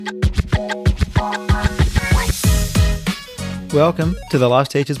Welcome to the Life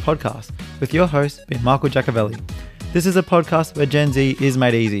Teachers Podcast with your host, Ben Michael Giacovelli. This is a podcast where Gen Z is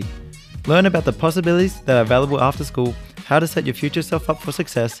made easy. Learn about the possibilities that are available after school, how to set your future self up for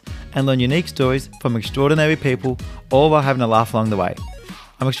success, and learn unique stories from extraordinary people, all while having a laugh along the way.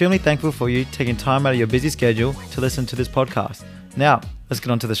 I'm extremely thankful for you taking time out of your busy schedule to listen to this podcast. Now, let's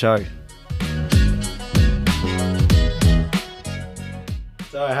get on to the show.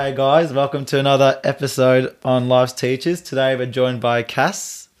 So, hey guys, welcome to another episode on Life's Teachers. Today we're joined by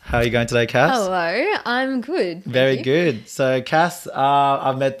Cass. How are you going today, Cass? Hello, I'm good. Very good. So, Cass,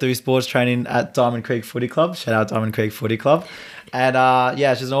 I've met through sports training at Diamond Creek Footy Club. Shout out Diamond Creek Footy Club. And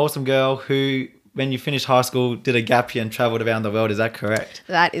she's an awesome girl who, when you finished high school, did a gap year and travelled around the world. Is that correct?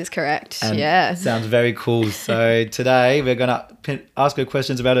 That is correct, and yeah. Sounds very cool. So today we're going to ask her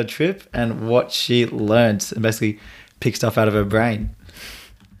questions about her trip and what she learned and basically pick stuff out of her brain.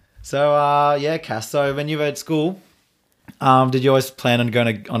 So, Cass, so when you were at school, did you always plan on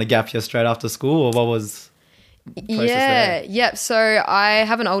going on a gap year straight after school, or what was the process there? Yep. So I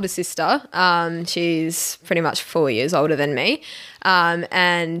have an older sister. She's pretty much 4 years older than me.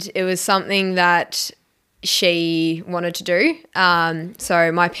 And it was something that she wanted to do.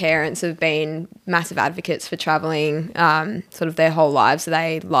 So my parents have been massive advocates for traveling sort of their whole lives. So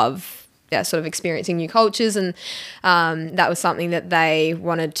they love sort of experiencing new cultures, and that was something that they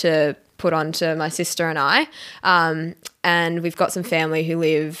wanted to put on to my sister and I. And we've got some family who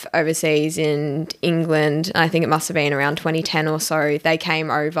live overseas in England. I think it must have been around 2010 or so. They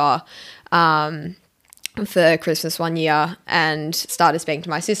came over for Christmas one year and started speaking to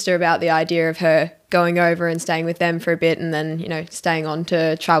my sister about the idea of her going over and staying with them for a bit, and then, you know, staying on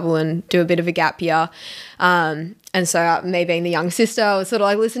to travel and do a bit of a gap year. And so me being the young sister, I was sort of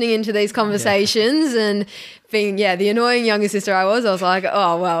like listening into these conversations and being, the annoying younger sister I was like,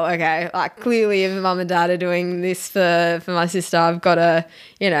 oh, well, okay, like clearly if mum and dad are doing this for my sister, I've got to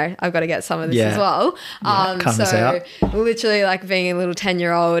get some of this as well. So literally like being a little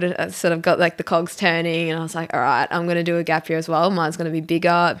 10-year-old, I sort of got like the cogs turning, and I was like, all right, I'm going to do a gap year as well. Mine's going to be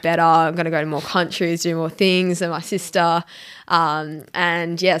bigger, better. I'm going to go to more countries, do more things than my sister. So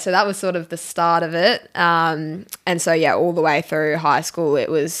that was sort of the start of it. And so, all the way through high school, it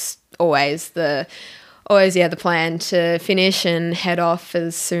was always the plan to finish and head off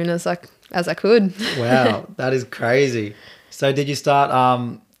as soon as I could. Wow, that is crazy. So did you start,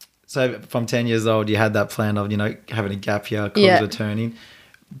 so from 10 years old, you had that plan of, having a gap year, college returning.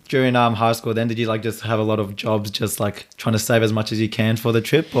 During high school then, did you like just have a lot of jobs just like trying to save as much as you can for the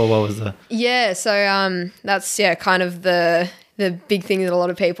trip, or what was the... Yeah, so that's kind of the big thing that a lot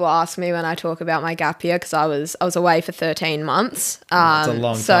of people ask me when I talk about my gap year, because I was away for 13 months. That's a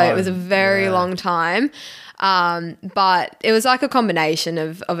long time. So it was a very long time. But it was like a combination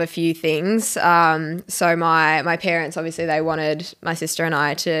of a few things. So my parents, obviously they wanted my sister and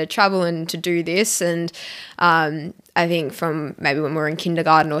I to travel and to do this. And I think from maybe when we were in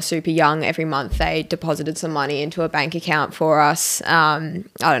kindergarten or super young, every month they deposited some money into a bank account for us. I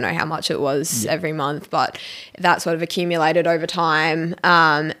don't know how much it was every month, but that sort of accumulated over time.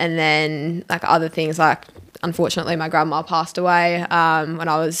 And then like other things, like unfortunately my grandma passed away when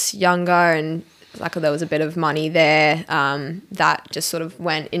I was younger, and like there was a bit of money there that just sort of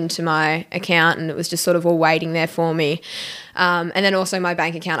went into my account, and it was just sort of all waiting there for me. And then also my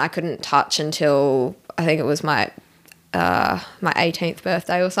bank account I couldn't touch until I think it was my 18th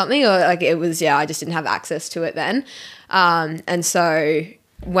birthday or something, or like it was, I just didn't have access to it then. And so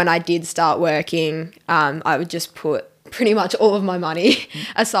when I did start working, I would just put pretty much all of my money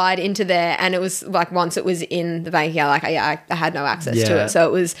aside into there, and it was like once it was in the bank account, like I had no access to it, so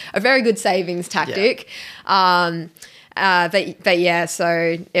it was a very good savings tactic. So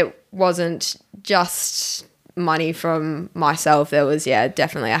it wasn't just money from myself. There was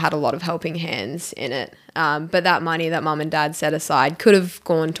definitely I had a lot of helping hands in it, but that money that mum and dad set aside could have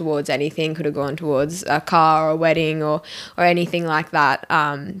gone towards anything, could have gone towards a car or a wedding or anything like that,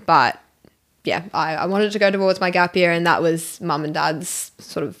 but I wanted to go towards my gap year, and that was mum and dad's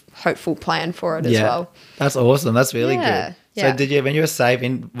sort of hopeful plan for it as well. That's awesome. That's really good. So did you, when you were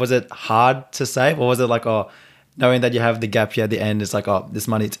saving, was it hard to save, or was it like, knowing that you have the gap year at the end, it's like, this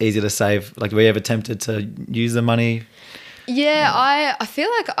money, it's easy to save? Like, were you ever tempted to use the money? Yeah, I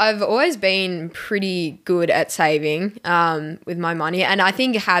feel like I've always been pretty good at saving with my money, and I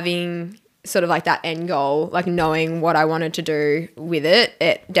think having sort of like that end goal, like knowing what I wanted to do with it,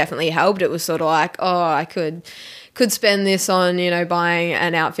 it definitely helped. It was sort of like, I could spend this on, buying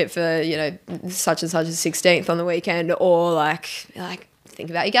an outfit for, such and such a 16th on the weekend, or like think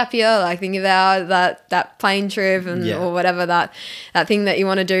about your gap year, like think about that plane trip and or whatever that thing that you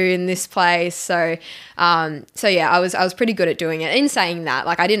want to do in this place. So yeah, I was pretty good at doing it. In saying that,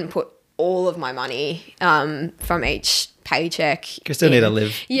 like I didn't put all of my money from each paycheck. You still need to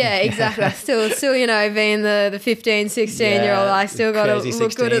live. Yeah, exactly. Still, you know, being the 15, 16-year-old, I still got to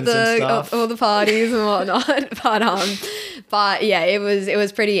look good at all the parties and whatnot. But yeah, it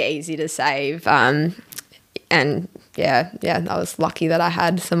was pretty easy to save. And yeah, I was lucky that I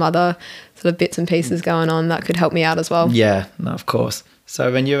had some other sort of bits and pieces going on that could help me out as well. Yeah, no, of course.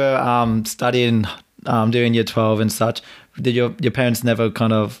 So when you were studying, doing year 12 and such, did your parents never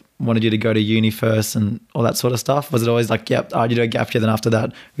kind of wanted you to go to uni first and all that sort of stuff? Was it always like, you do a gap year, then after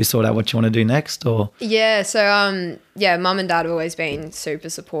that we sort out what you want to do next? Or yeah, so mum and dad have always been super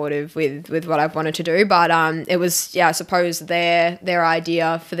supportive with what I've wanted to do, but it was, I suppose their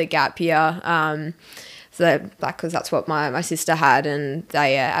idea for the gap year. So because that's what my sister had, and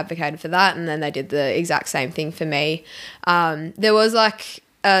they advocated for that, and then they did the exact same thing for me. There was like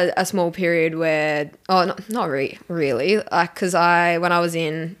a small period where, not really, like because when I was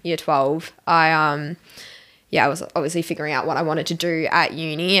in year 12, I was obviously figuring out what I wanted to do at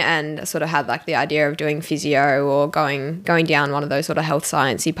uni, and I sort of had like the idea of doing physio or going down one of those sort of health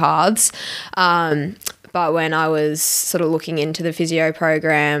sciencey paths. But when I was sort of looking into the physio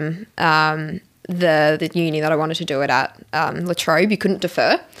program, the uni that I wanted to do it at, La Trobe, you couldn't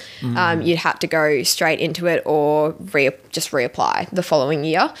defer. You had to go straight into it or just reapply the following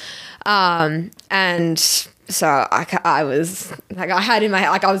year. And so I was like, I had in my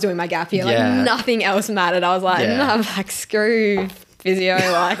head, like I was doing my gap year, like nothing else mattered. I was like, I'm like, screw physio,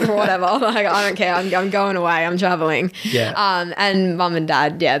 like whatever. Like I don't care. I'm going away. I'm traveling. Yeah. And mum and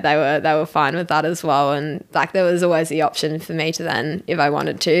dad, they were fine with that as well. And like there was always the option for me to then, if I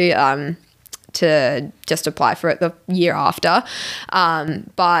wanted to just apply for it the year after.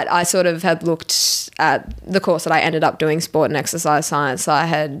 But I sort of had looked at the course that I ended up doing, sport and exercise science. So I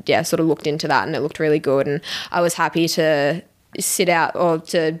had, sort of looked into that, and it looked really good. And I was happy to sit out or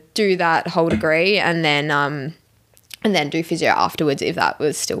to do that whole degree and then do physio afterwards if that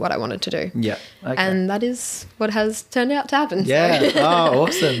was still what I wanted to do. Yeah. Okay. And that is what has turned out to happen. Yeah. So. Oh,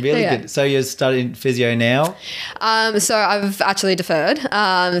 awesome. Really good. So you're studying physio now? So I've actually deferred.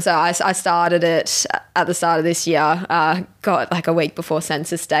 So I started it at the start of this year, got like a week before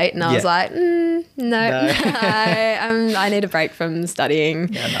census date, and I was like, no. I need a break from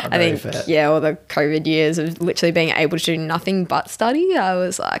studying. Yeah, I think, fair. All the COVID years of literally being able to do nothing but study, I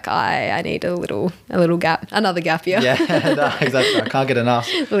was like, I need a little gap, another gap year. Yeah, no, exactly. I can't get enough.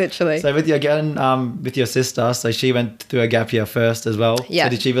 Literally. So with your sister, so she went through a gap year first as well. Yeah. So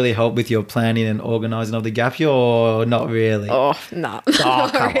did she really help with your planning and organising of the gap year, or not really? Oh, no. Oh,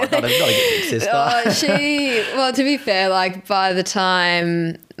 come on. Not a good sister. To be fair, like by the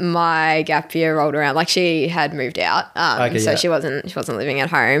time my gap year rolled around, like she had moved out. She wasn't living at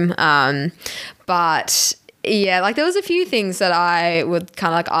home. But yeah, like there was a few things that I would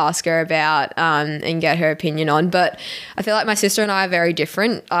kind of like ask her about and get her opinion on, but I feel like my sister and I are very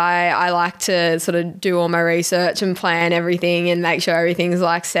different. I like to sort of do all my research and plan everything and make sure everything's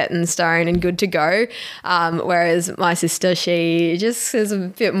like set in stone and good to go, whereas my sister, she just is a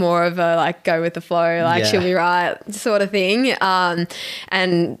bit more of a like go with the flow, like she'll be right sort of thing.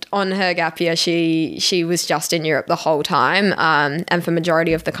 And on her gap year, she was just in Europe the whole time, and for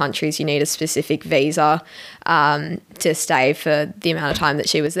majority of the countries you need a specific visa to stay for the amount of time that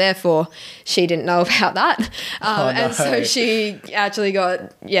she was there for. She didn't know about that. And so she actually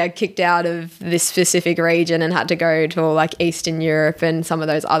got, kicked out of this specific region and had to go to like Eastern Europe and some of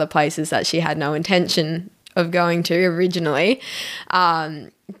those other places that she had no intention of going to originally.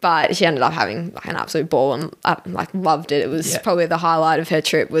 But she ended up having like an absolute ball and like loved it. It was probably the highlight of her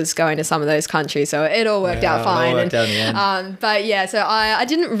trip was going to some of those countries. So it all worked out fine. It all worked out in the end. But so I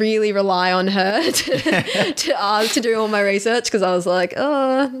didn't really rely on her to do all my research, because I was like,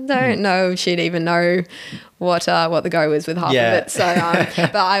 don't know if she'd even know what the go was with half of it. So,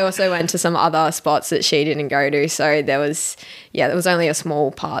 but I also went to some other spots that she didn't go to. So there was only a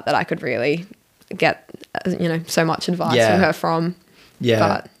small part that I could really get, so much advice from her from.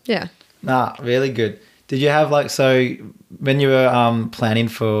 Yeah. But, Nah, really good. Did you have so when you were planning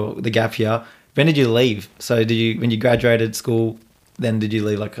for the gap year, when did you leave? So when you graduated school, then did you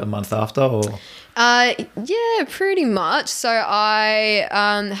leave like a month after, or? Yeah, pretty much. So I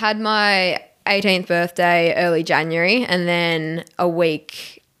had my 18th birthday early January, and then a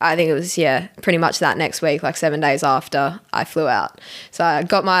week I think it was, pretty much that next week, like 7 days after I flew out. So I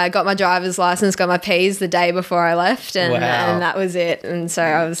got my driver's license, got my P's the day before I left, and that was it. And so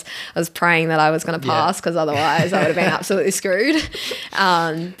I was praying that I was going to pass, because otherwise I would have been absolutely screwed.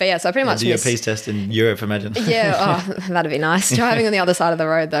 But yeah, so I pretty much do your P's test in Europe, imagine. Yeah, that'd be nice. Driving on the other side of the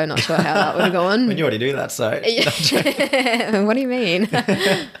road, though, not sure how that would have gone. When you already do that, so. What do you mean?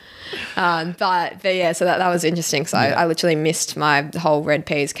 But yeah, so that was interesting. So I literally missed my whole red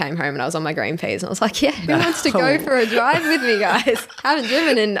P's, came home and I was on my green P's, and I was like, yeah, who wants to go for a drive with me, guys? Haven't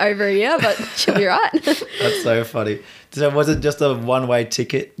driven in over a year, but she'll be right. That's so funny. So was it just a one-way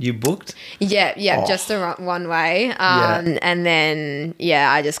ticket you booked? Yeah, just a one way. And then,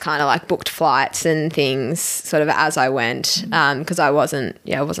 I just kind of like booked flights and things sort of as I went, because I wasn't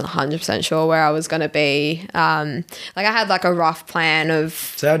 100% sure where I was going to be. Like I had like a rough plan of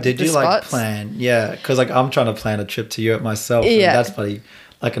So how did you spots. like plan? Yeah, because like I'm trying to plan a trip to Europe myself, and that's probably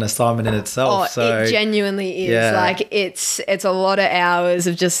like an assignment in itself. So it genuinely is. Like it's a lot of hours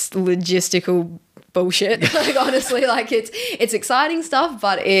of just logistical bullshit. Like honestly, like it's exciting stuff,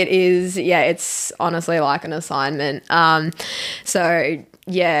 but it is it's honestly like an assignment. So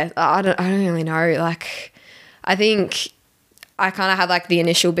yeah, I don't really know. Like I think I kind of had like the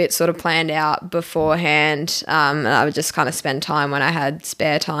initial bit sort of planned out beforehand, and I would just kind of spend time when I had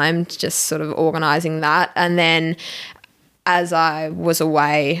spare time just sort of organizing that. And then as I was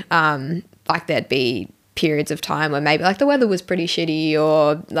away, like there'd be periods of time where maybe like the weather was pretty shitty,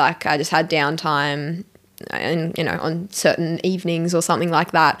 or like I just had downtime and on certain evenings or something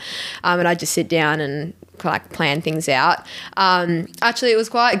like that, and I'd just sit down and like plan things out. Actually, it was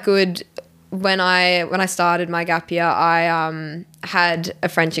quite good when I started my gap year. I had a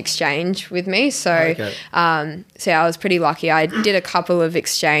French exchange with me, so I was pretty lucky. I did a couple of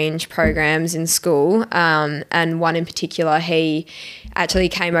exchange programs in school, and one in particular, he actually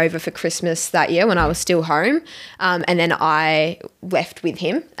came over for Christmas that year when I was still home, and then I left with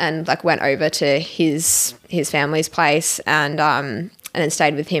him and like went over to his family's place, and then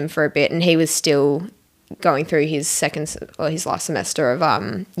stayed with him for a bit, and he was still going through his his last semester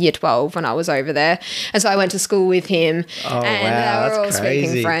of year 12 when I was over there, and so I went to school with him, and they were all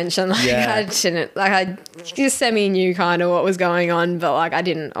speaking French, and like I didn't, like I just semi knew kind of what was going on, but like I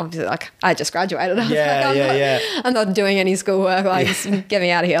didn't, obviously, like I just graduated. I was I'm not doing any schoolwork, like just get me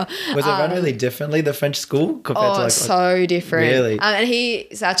out of here. Was it run really differently, the French school, compared to like so different? Really? And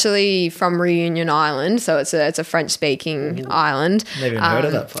he's actually from Reunion Island, so it's a French speaking island. Never even heard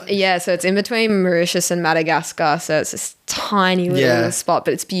of that place. Yeah, so it's in between Mauritius and Madagascar, so it's this tiny little spot,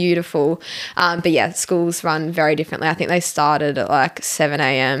 but it's beautiful. But yeah, schools run very differently. I think they started at like 7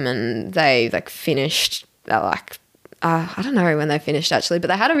 a.m. and they like finished at like I don't know when they finished actually, but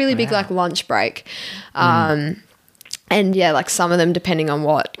they had a really big like lunch break. And yeah, like some of them, depending on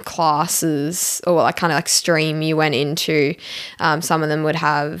what classes or what like kind of like stream you went into, some of them would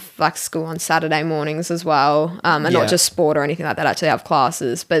have like school on Saturday mornings as well, and not just sport or anything like that. Actually have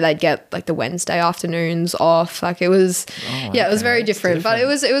classes, but they'd get like the Wednesday afternoons off. Like it was, it was very different, but it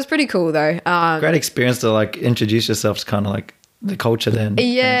was pretty cool though. Great experience to like introduce yourself to kind of like the culture then.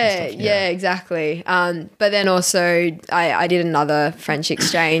 Yeah, exactly. But then also I did another French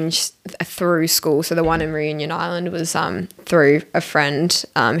exchange through school. So the one in Reunion Island was through a friend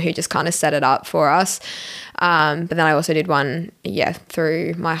who just kind of set it up for us. But then I also did one,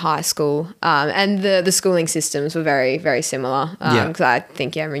 through my high school. And the schooling systems were very, very similar. Because I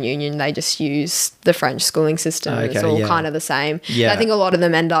think, Reunion, they just use the French schooling system. It's all kind of the same. I think a lot of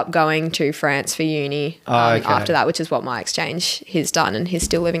them end up going to France for uni after that, which is what my exchange he's done, and he's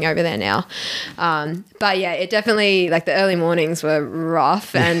still living over there now. But yeah, it definitely, like the early mornings were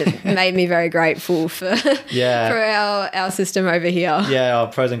rough, and it made me very grateful for our system over here. Yeah,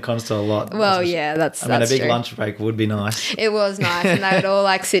 pros and cons to a lot. Well, that's a big true. lunch break would be nice. It was nice, and they would all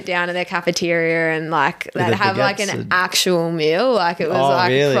like sit down in their cafeteria and like they'd have like an actual meal. Like it was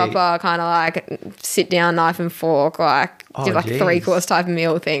really? proper kind of like sit down, knife and fork, like do like a 3-course type of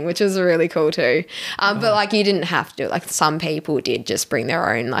meal thing, which was really cool too. But like you didn't have to. Like some people did just bring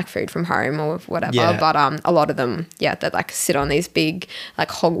their own like food from home or whatever. But a lot of them, they'd like sit on these big like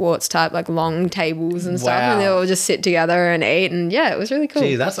Hogwarts type like long tables and stuff, and they all just sit together and eat. And it was really cool.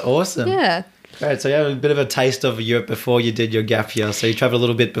 Gee, that's awesome. Yeah. Great. So you had a bit of a taste of Europe before you did your gap year. So you travelled a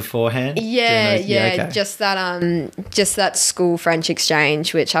little bit beforehand? Just that school French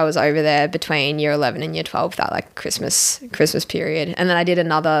exchange, which I was over there between year 11 and year 12, that like Christmas period. And then I did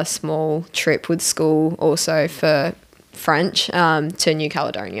another small trip with school also for French to New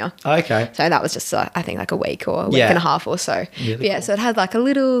Caledonia. Okay. So that was just, I think, like a week or a week and a half or so. Really cool. So it had like a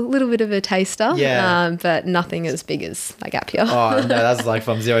little bit of a taster, Yeah. but nothing as big as my gap year. Oh, no, that's like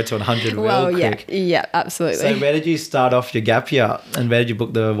from 0 to 100 real quick. Yeah, absolutely. So where did you start off your gap year and where did you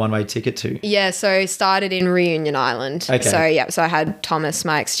book the one-way ticket to? Yeah, so started in Reunion Island. Okay. So I had Thomas,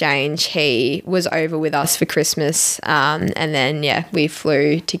 my exchange. He was over with us for Christmas, and then we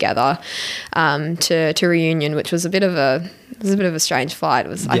flew together to Reunion, which was a bit of a strange flight.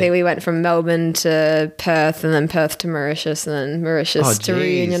 I think we went from Melbourne to Perth, and then Perth to Mauritius, and then Mauritius to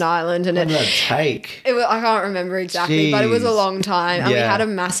Reunion Island. And what did that take? I can't remember exactly, but it was a long time. And we had a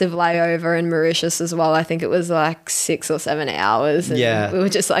massive layover in Mauritius as well. I think it was like 6 or 7 hours. And we were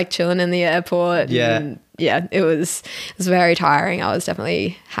just like chilling in the airport. Yeah. And it was very tiring. I was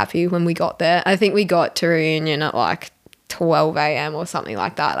definitely happy when we got there. I think we got to Reunion at like 12 a.m. or something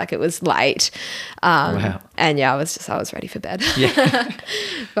like that. Like it was late. Wow. And I was ready for bed. Yeah.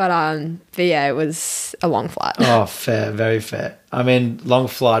 but it was a long flight. Oh, fair, very fair. I mean, long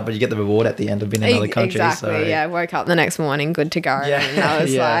flight, but you get the reward at the end of being in another country. Exactly. So. Yeah. Woke up the next morning, good to go. Yeah. And I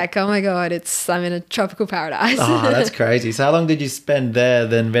was like, oh my God, I'm in a tropical paradise. Oh, that's crazy. So how long did you spend there?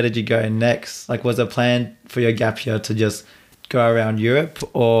 Then where did you go next? Like, was a plan for your gap year to just go around Europe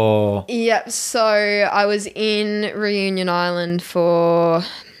or? Yep. So I was in Reunion Island for,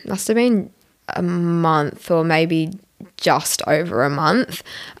 must have been a month or maybe just over a month.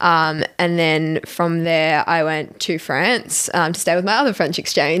 And then from there, I went to France to stay with my other French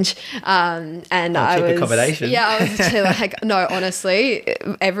exchange. And I was... accommodation. Yeah, I was actually like, no, honestly,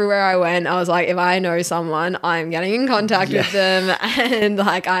 everywhere I went, I was like, if I know someone, I'm getting in contact with them and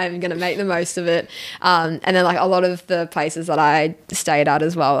like I'm going to make the most of it. And then like a lot of the places that I stayed at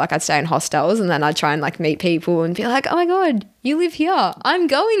as well, like I'd stay in hostels and then I'd try and like meet people and be like, oh my God, you live here. I'm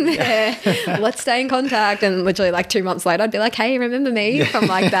going there. Let's stay in contact. And literally like 2 months later, I'd be like, hey, remember me from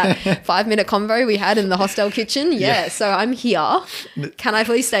like that 5-minute convo we had in the hostel kitchen? Yeah. So I'm here. Can I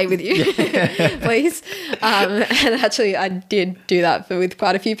please stay with you? Please. And actually I did do that with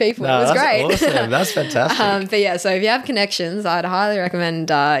quite a few people. No, it was great. Awesome. That's fantastic. But yeah, so if you have connections, I'd highly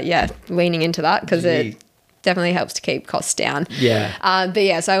recommend, leaning into that because it definitely helps to keep costs down. Yeah. But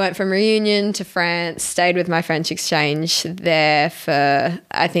yeah, so I went from Reunion to France, stayed with my French exchange there for,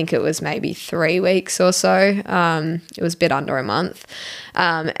 I think it was maybe 3 weeks or so. It was a bit under a month.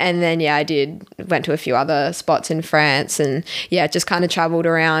 And then, went to a few other spots in France and just kind of traveled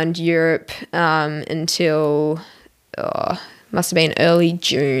around Europe until, must have been early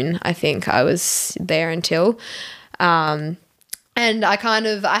June, I think I was there until. And I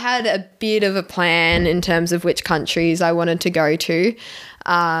had a bit of a plan in terms of which countries I wanted to go to.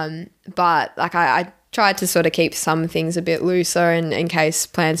 But like I tried to sort of keep some things a bit looser in case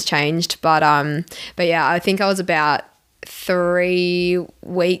plans changed. But I think I was about 3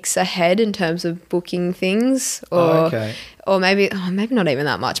 weeks ahead in terms of booking things or maybe not even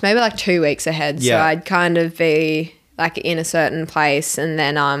that much, maybe like 2 weeks ahead. So I'd kind of be like in a certain place and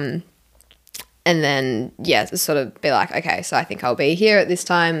then sort of be like, okay, so I think I'll be here at this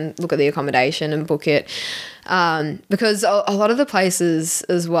time, look at the accommodation and book it. Because a lot of the places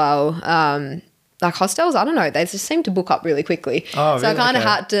as well, like hostels, I don't know, they just seem to book up really quickly. Oh, so I kind of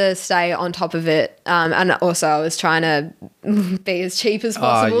had to stay on top of it. And also I was trying to be as cheap as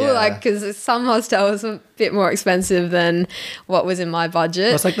possible, because some hostels are a bit more expensive than what was in my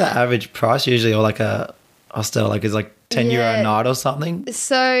budget. What's like the average price usually, or like a hostel, like is like 10 euro a night or something?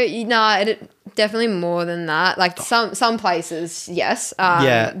 So, it definitely more than that. Like some places, yes.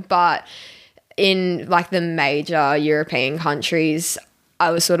 But in like the major European countries,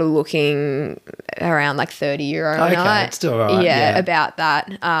 I was sort of looking around like 30 euro a night. It's still right. Yeah, about that.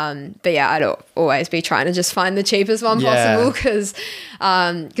 But I'd always be trying to just find the cheapest one possible because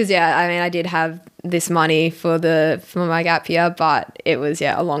I did have this money for my gap year, but it was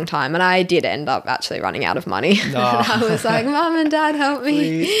a long time, and I did end up actually running out of money. And I was like, Mum and Dad, help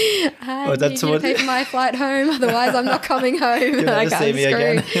me! I need you to pay for my flight home, otherwise I'm not coming home. You'll never see me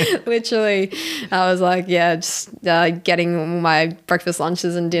again. Literally, I was like, just getting all my breakfast,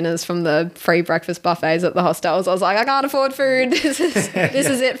 lunches, and dinners from the free breakfast buffets at the hostels. I was like, I can't afford food. This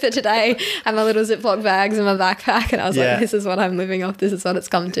is it for today. I have my little Ziploc bags in my backpack, and I was like, this is what I'm living off. This is what it's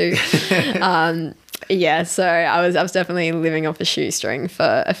come to. So I was definitely living off a shoestring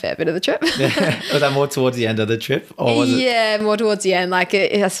for a fair bit of the trip. Was that more towards the end of the trip? Or was it? Yeah, more towards the end. Like,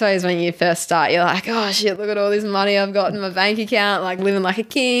 I suppose when you first start, you're like, oh, shit, look at all this money I've got in my bank account, like living like a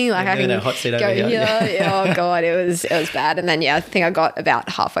king. Like, I can hot seat go over here. Oh, God, it was bad. And then, I think I got about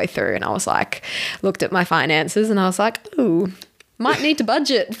halfway through and I was like, looked at my finances and I was like, ooh, might need to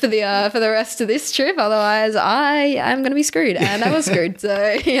budget for the rest of this trip, otherwise I am going to be screwed, and I was screwed.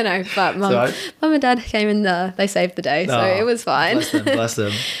 So but mum and dad came and they saved the day, so it was fine. Bless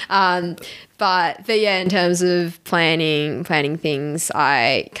them. But yeah, in terms of planning things,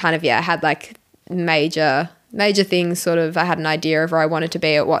 I kind of had like major things. Sort of, I had an idea of where I wanted to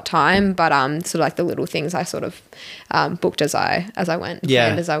be at what time, but sort of like the little things I sort of booked as I went,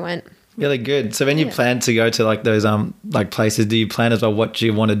 planned as I went. Really good. So when you plan to go to like those like places, do you plan as well what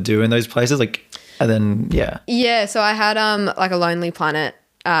you want to do in those places? Like, and then yeah. So I had like a Lonely Planet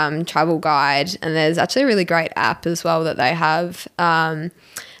travel guide, and there's actually a really great app as well that they have.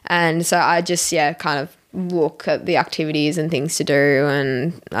 And so I just kind of look at the activities and things to do,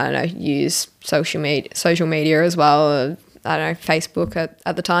 and I don't know, use social media as well. I don't know, Facebook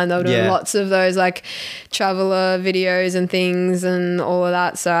at the time, they were doing lots of those like traveler videos and things and all of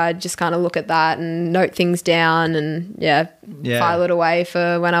that. So I just kind of look at that and note things down and file it away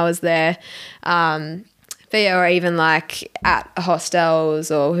for when I was there. Or even like at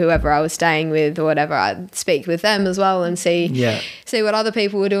hostels or whoever I was staying with or whatever, I'd speak with them as well and see what other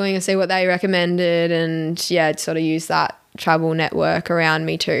people were doing and see what they recommended, and I'd sort of use that travel network around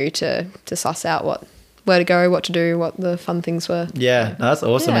me too to suss out where to go, what to do, what the fun things were. Yeah, that's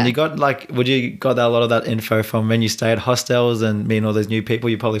awesome. And you got like, got a lot of that info from when you stay at hostels and meeting all those new people?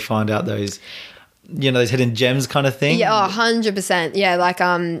 You probably find out those, those hidden gems kind of thing. Yeah, 100%. Yeah, like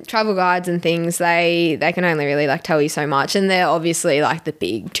travel guides and things, they can only really like tell you so much, and they're obviously like the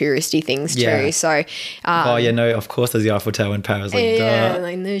big touristy things too. So, of course, there's the Eiffel Tower in Paris. Like,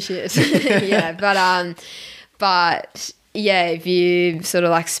 like no shit. but if you sort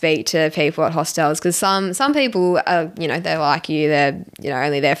of like speak to people at hostels, because some people are, they're like you, they're,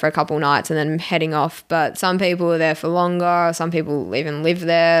 only there for a couple nights and then heading off, but some people are there for longer, some people even live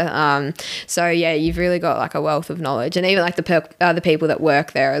there. So you've really got like a wealth of knowledge, and even like the people that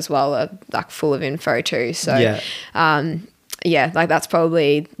work there as well are like full of info too. So like that's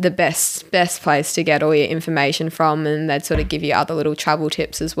probably the best place to get all your information from, and they'd sort of give you other little travel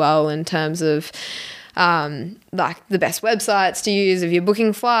tips as well in terms of like the best websites to use if you're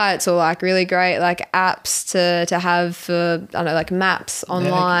booking flights, or like really great like apps to have for, I don't know, like maps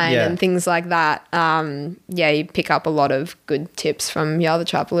online and things like that. You pick up a lot of good tips from your other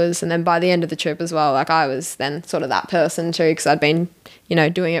travelers, and then by the end of the trip as well, like I was then sort of that person too, because I'd been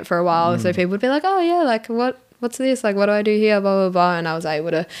doing it for a while, so people would be like, oh yeah, like what's this, like what do I do here, blah blah blah, and I was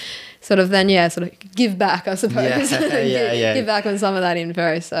able to sort of then sort of give back, I suppose. Give back on some of that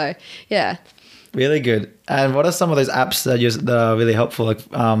info. So really good. And what are some of those apps that are really helpful, like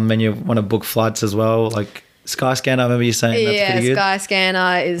when you want to book flights as well? Like Skyscanner, I remember you saying that's pretty good.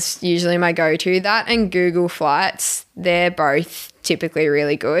 Skyscanner is usually my go-to. That and Google Flights, they're both typically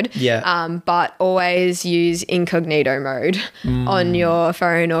really good. But always use incognito mode on your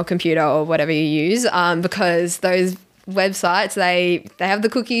phone or computer or whatever you use, because those websites, they have the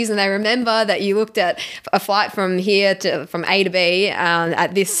cookies, and they remember that you looked at a flight from A to B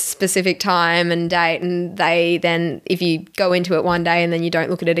at this specific time and date, and they then, if you go into it one day and then you don't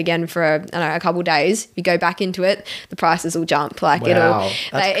look at it again for a couple of days, you go back into it, the prices will jump. Like that's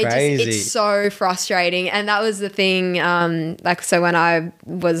crazy. It's so frustrating. And that was the thing, so when I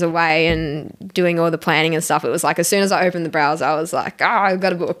was away and doing all the planning and stuff, it was like as soon as I opened the browser, I was like, I've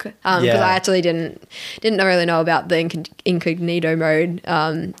got to book, because I actually didn't really know about the incognito mode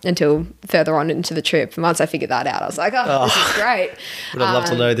until further on into the trip. And once I figured that out, I was like, this is great. Would have loved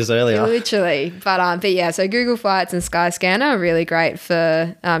to know this earlier. Literally. But so Google Flights and Skyscanner are really great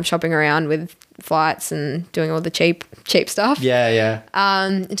for shopping around with flights and doing all the cheap stuff.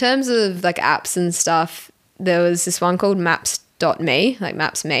 In terms of like apps and stuff, there was this one called Maps.me, like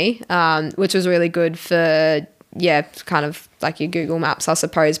Maps.me, which was really good for kind of like your Google Maps, I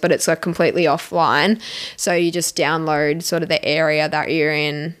suppose, but it's like completely offline. So you just download sort of the area that you're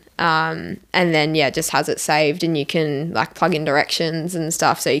in, and then just has it saved, and you can like plug in directions and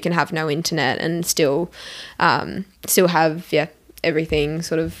stuff, so you can have no internet and still have everything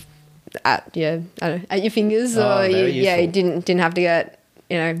sort of at your fingers, or you didn't have to get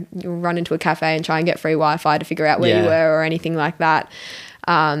you run into a cafe and try and get free Wi-Fi to figure out where you were or anything like that.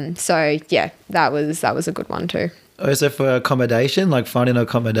 That was a good one too. So for accommodation, like finding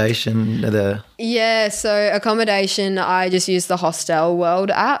accommodation there? Yeah, so accommodation, I just use the Hostel World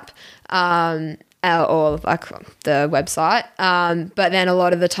app. or like the website. But then a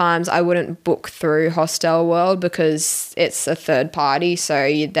lot of the times I wouldn't book through Hostel World because it's a third party. So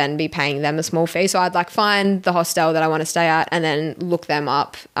you'd then be paying them a small fee. So I'd like find the hostel that I want to stay at and then look them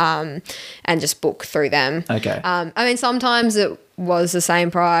up and just book through them. Okay. I mean, sometimes it was the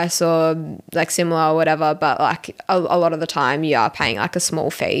same price or like similar or whatever, but like a lot of the time you are paying like a small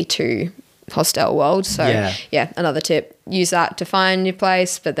fee to Hostel World. So yeah, another tip, use that to find your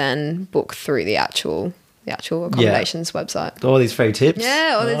place, but then book through the actual accommodations website. All these free tips.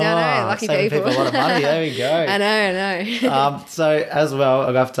 Yeah, all these, I know, lucky saving people. a lot of money. There we go. I know. So as well,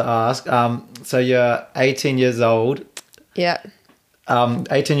 I have to ask, so you're 18 years old. Yeah.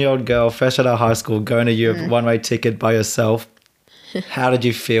 18-year-old girl, fresh out of high school, going to Europe, one-way ticket by yourself. How did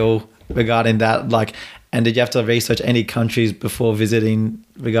you feel regarding that? Like, and did you have to research any countries before visiting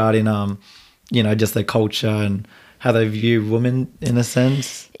regarding, just their culture and how they view women in a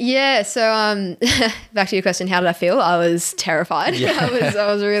sense? Yeah. So back to your question, how did I feel? I was terrified. Yeah. I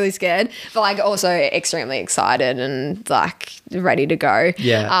was really scared, but like also extremely excited and like ready to go.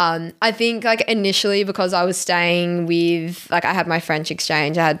 Yeah. I think like initially because I was staying with, like I had my French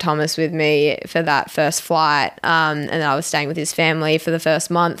exchange, I had Thomas with me for that first flight, and then I was staying with his family for the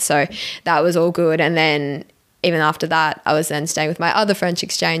first month. So that was all good. And then even after that, I was then staying with my other French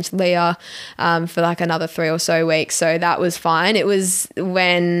exchange, Leah, for like another 3 or so weeks. So that was fine. It was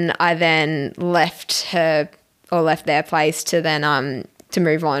when I then left her or left their place to then to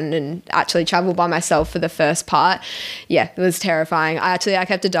move on and actually travel by myself for the first part. Yeah, it was terrifying. I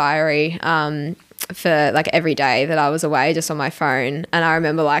kept a diary for like every day that I was away, just on my phone, and I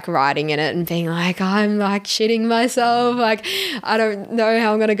remember like writing in it and being like, I'm like shitting myself, like I don't know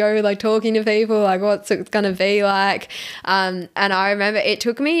how I'm gonna go like talking to people, like what's it gonna be like, and I remember it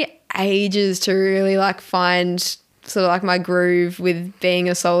took me ages to really like find sort of like my groove with being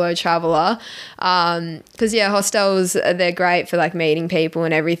a solo traveler, because hostels, they're great for like meeting people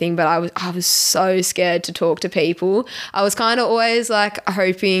and everything, but I was so scared to talk to people. I was kind of always like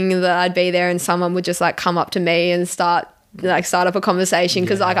hoping that I'd be there and someone would just like come up to me and start up a conversation,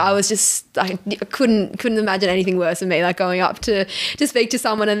 because like I was just I couldn't imagine anything worse than me like going up to speak to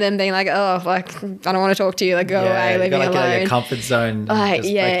someone and then being like, oh, like I don't want to talk to you, like go away, leave me alone. Get out of your comfort zone, like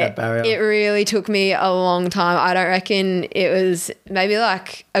just break that barrier. It really took me a long time. I don't reckon it was maybe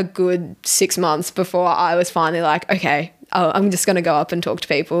like a good 6 months before I was finally like, okay, I'm just going to go up and talk to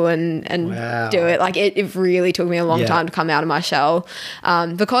people and do it. Like it really took me a long time to come out of my shell,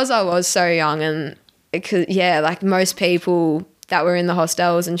 because I was so young. And like most people that were in the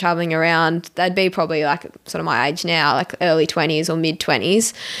hostels and traveling around, they'd be probably like sort of my age now, like early 20s or mid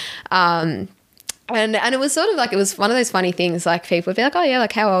 20s. And it was sort of like, it was one of those funny things, like people would be like, oh yeah,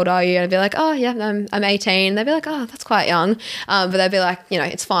 like how old are you? And I'd be like, oh yeah, I'm 18. They'd be like, oh, that's quite young. But they'd be like,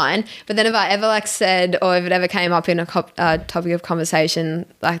 it's fine. But then if I ever like said, or if it ever came up in a topic of conversation,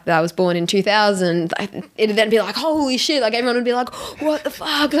 like that I was born in 2000, it'd then be like, holy shit, like everyone would be like, what the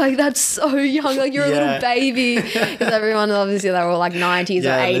fuck? Like that's so young, like you're a little baby. Because everyone, obviously they were all like 90s or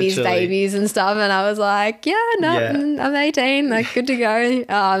 80s literally babies and stuff. And I was like, I'm 18, like good to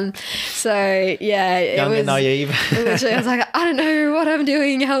go. So yeah. Young and naive. Literally, I was like, I don't know what I'm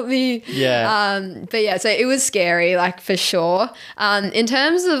doing. Help me. Yeah. But yeah, so it was scary, like for sure. In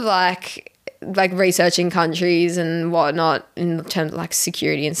terms of like researching countries and whatnot, in terms of like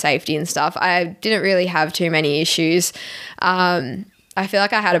security and safety and stuff, I didn't really have too many issues. I feel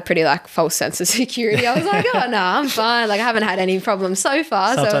like I had a pretty like false sense of security. I was like, oh no, I'm fine. Like I haven't had any problems so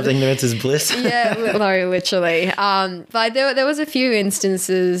far. Sometimes ignorance is bliss. Yeah, no, literally. But there was a few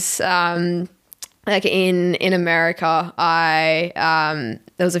instances. Like in America,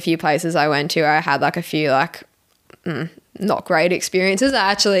 there was a few places I went to. I had like a few like not great experiences.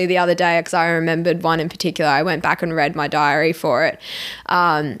 Actually, the other day, because I remembered one in particular, I went back and read my diary for it.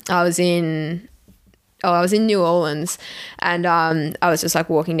 I was in New Orleans, and I was just like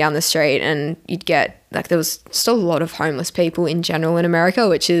walking down the street, and you'd get like, there was still a lot of homeless people in general in America,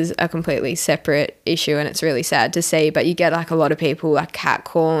 which is a completely separate issue, and it's really sad to see. But you get like a lot of people like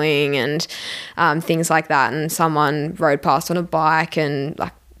catcalling and things like that. And someone rode past on a bike and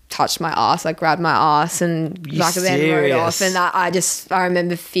like touched my ass, like grabbed my ass and like then rode off. And that I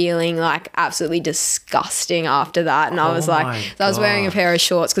remember feeling like absolutely disgusting after that. And I was like, so I was wearing a pair of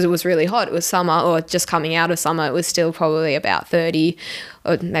shorts because it was really hot. It was summer, or just coming out of summer. It was still probably about 30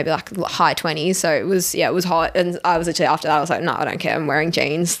 or maybe like high 20s. So it was hot. And I was literally, after that, I was like, no, I don't care. I'm wearing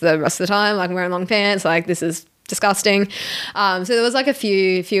jeans the rest of the time. Like I'm wearing long pants. Like this is disgusting. So there was like a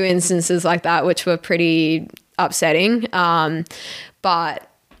few instances like that, which were pretty upsetting. But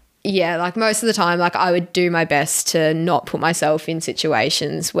yeah, like most of the time, like I would do my best to not put myself in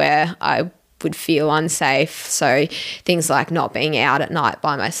situations where I would feel unsafe. So things like not being out at night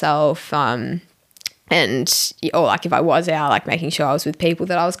by myself, and or like if I was out, like making sure I was with people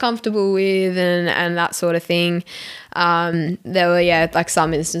that I was comfortable with and that sort of thing. There were like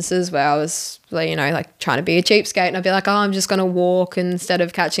some instances where I was like trying to be a cheapskate, and I'd be like, oh, I'm just going to walk instead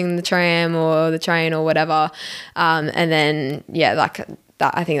of catching the tram or the train or whatever. And then like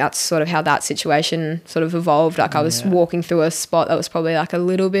that, I think that's sort of how that situation sort of evolved. Like I was walking through a spot that was probably like a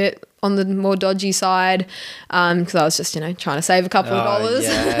little bit on the more dodgy side, because I was just trying to save a couple of dollars.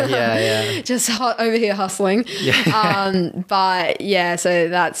 Just over here hustling. But so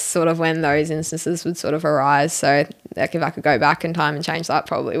that's sort of when those instances would sort of arise. So like if I could go back in time and change that,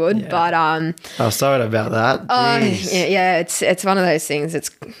 probably would. But sorry about that. It's one of those things. It's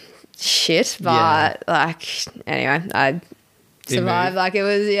shit, but like anyway, I survived. Like it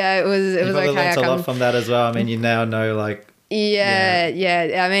was okay. Learned a lot from that as well. I mean, you now know like.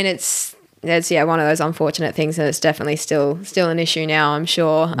 I mean, it's one of those unfortunate things, and it's definitely still an issue now, I'm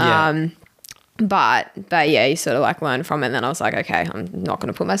sure. But you sort of like learn from it. And then I was like, okay, I'm not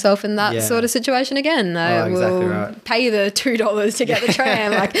going to put myself in that sort of situation again. I will pay the $2 to get the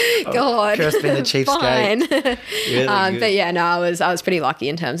tram. Like, God, curse being the cheapskate. Fine. Really but I was pretty lucky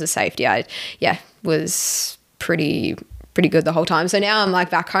in terms of safety. I was pretty good the whole time. So now I'm like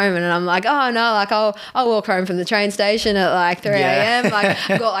back home and I'm like, oh no, like I'll walk home from the train station at like 3 a.m. Like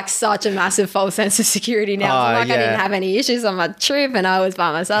I've got like such a massive false sense of security now. I didn't have any issues on my trip and I was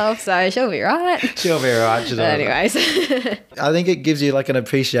by myself, so she'll be right. She'll be right. Anyways. I think it gives you like an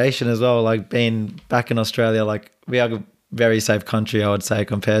appreciation as well, like being back in Australia. Like we are a very safe country, I would say,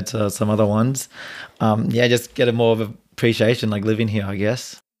 compared to some other ones. Just get a more of appreciation like living here, I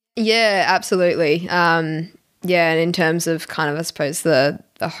guess. Yeah, absolutely. And in terms of kind of, I suppose, the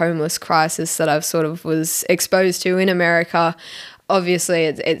homeless crisis that I've sort of was exposed to in America, obviously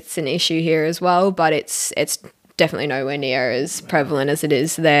it's an issue here as well, but it's definitely nowhere near as prevalent as it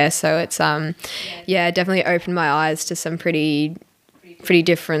is there. So it's definitely opened my eyes to some pretty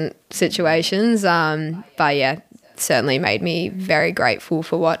different situations. Certainly made me very grateful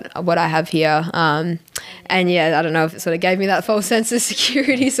for what I have here. I don't know if it sort of gave me that false sense of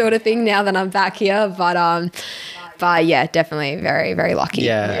security sort of thing now that I'm back here, but definitely very, very lucky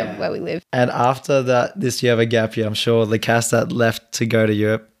where we live. And after this year of a gap year, I'm sure the Cass that left to go to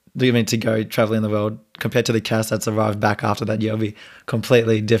Europe, to go traveling the world, compared to the Cass that's arrived back after that year, will be a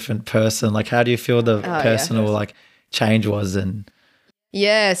completely different person. Like, how do you feel the personal change was? And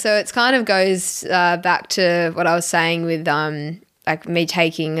so it's kind of goes back to what I was saying with like me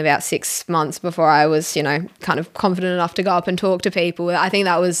taking about 6 months before I was, kind of confident enough to go up and talk to people. I think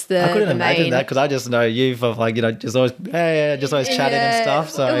that was the I couldn't the imagine main... that, because I just know you for just always chatting and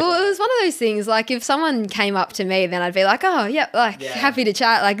stuff. So well, it was one of those things, like if someone came up to me, then I'd be like, oh yeah, happy to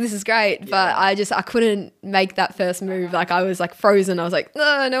chat, like this is great. But I couldn't make that first move. Like I was like frozen. I was like,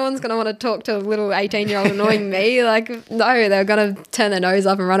 no one's gonna want to talk to a little 18-year-old annoying me. Like no, they're gonna turn their nose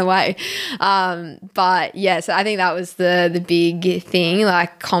up and run away. So I think that was the big thing,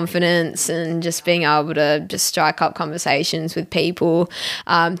 like confidence and just being able to just strike up conversations with people.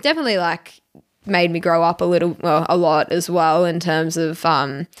 Definitely like made me grow up a lot as well in terms of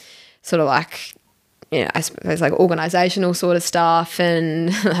sort of like, I suppose like organizational sort of stuff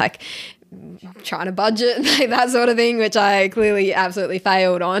and like trying to budget, like that sort of thing, which I clearly absolutely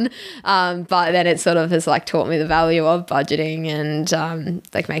failed on. But then it sort of has like taught me the value of budgeting and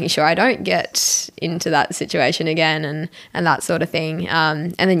like making sure I don't get into that situation again and that sort of thing.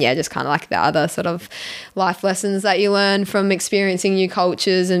 And then just kind of like the other sort of life lessons that you learn from experiencing new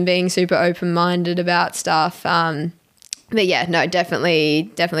cultures and being super open-minded about stuff.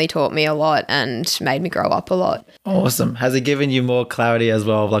 Definitely taught me a lot and made me grow up a lot. Awesome. Has it given you more clarity as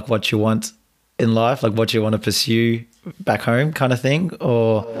well of like what you want in life, like what you want to pursue back home kind of thing?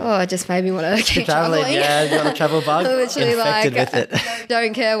 Or it just made me want to keep traveling. Yeah, you got a travel bug. Literally infected with it.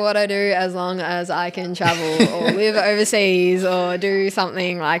 Don't care what I do as long as I can travel or live overseas or do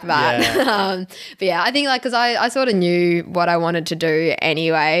something like that. I think like because I sort of knew what I wanted to do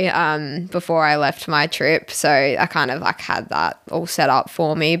anyway before I left my trip, so I kind of like had that all set up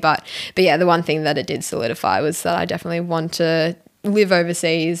for me. But the one thing that it did solidify was that I definitely want to live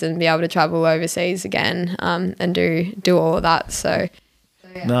overseas and be able to travel overseas again and do all of that. So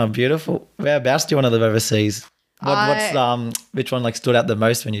no, beautiful. Whereabouts do you want to live overseas? Which one like stood out the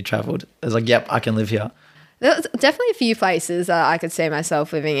most when you traveled? It's like, yep, I can live here. There's definitely a few places that I could see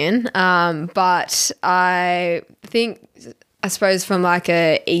myself living in, but I think, I suppose from like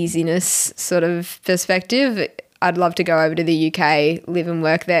a easiness sort of perspective, I'd love to go over to the UK, live and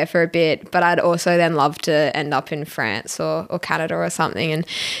work there for a bit, but I'd also then love to end up in France or Canada or something, and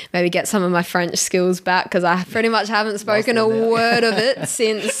maybe get some of my French skills back, because I pretty much haven't spoken a word of it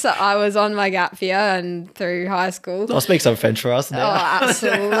since I was on my gap year and through high school. I'll speak some French for us now. Oh,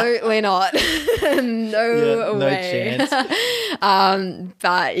 absolutely not. No way. No chance.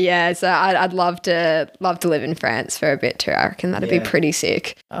 But yeah, so I'd love to live in France for a bit too. I reckon that'd be pretty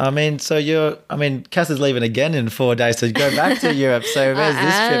sick. Cass is leaving again in 4 days, so go back to Europe. So where's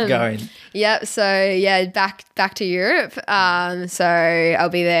this trip going? Yep. So yeah, back to Europe. So I'll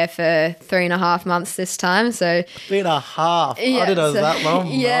be there for 3.5 months this time. So 3.5. Yeah, I didn't know it was that long.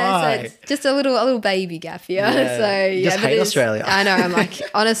 Yeah, My. so it's just a little baby gap year. Yeah. So yeah, Just hate Australia. I know. I'm like,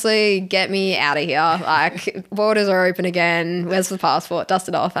 honestly, get me out of here. Like, borders are open again. Where's the passport? Dust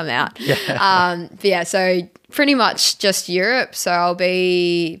it off. I'm out. Yeah. But yeah, so pretty much just Europe. So I'll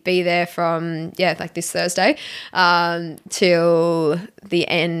be there from like this Thursday till the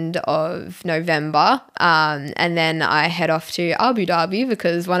end of November, and then I head off to Abu Dhabi,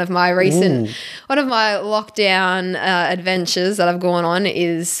 because one of my lockdown adventures that I've gone on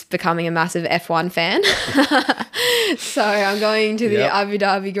is becoming a massive F1 fan. So I'm going to the Abu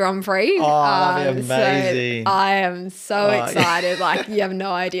Dhabi Grand Prix. Oh, that'd be amazing. So I am so excited, like you have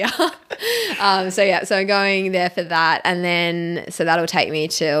no idea. So I'm going there for that, and then so that'll take me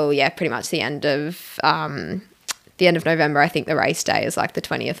till pretty much the end of November. I think the race day is like the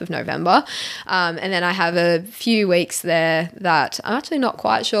 20th of November. And then I have a few weeks there that I'm actually not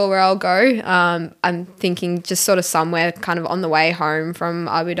quite sure where I'll go. I'm thinking just sort of somewhere kind of on the way home from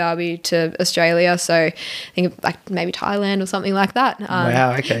Abu Dhabi to Australia. So I think like maybe Thailand or something like that.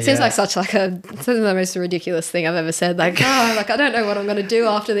 Wow, okay. Seems like such like the most ridiculous thing I've ever said. Like, I don't know what I'm going to do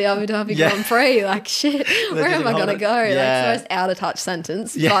after the Abu Dhabi Grand Prix. Like, shit, where am I going to go? Yeah. Like, it's the most out of touch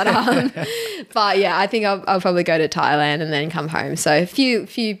sentence. Yeah. But yeah, I think I'll probably go to Thailand and then come home. So a few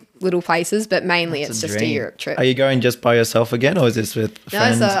little places, but mainly it's just a Europe trip. Are you going just by yourself again, or is this with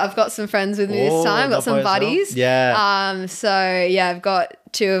friends? No, so I've got some friends with me this time. I've got some buddies. Yeah. So yeah, I've got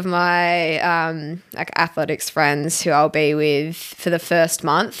two of my like athletics friends who I'll be with for the first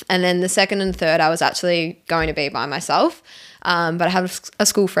month, and then the second and third I was actually going to be by myself. But I have a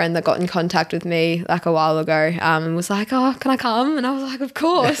school friend that got in contact with me like a while ago and was like, oh, can I come? And I was like, of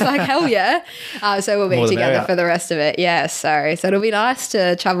course, like hell yeah. So we'll be together for the rest of it. Yeah, so it'll be nice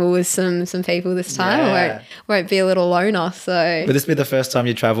to travel with some people this time. Yeah. Won't be a little loner. So Would this be the first time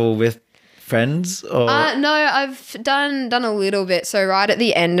you travel with friends? Or no, I've done a little bit. So right at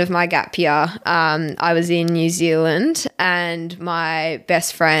the end of my gap year, I was in New Zealand, and my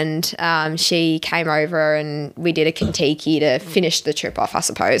best friend, she came over and we did a Kentucky to finish the trip off, I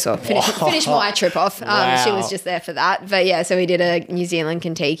suppose, or finish my trip off. Wow. She was just there for that. But yeah, so we did a New Zealand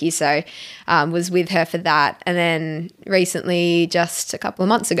Kentucky. So was with her for that. And then recently, just a couple of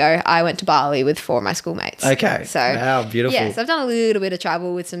months ago, I went to Bali with 4 of my schoolmates. Okay. So wow, beautiful. yeah, so I've done a little bit of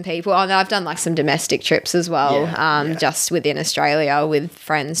travel with some people. And I've done like some domestic trips as well, just within Australia with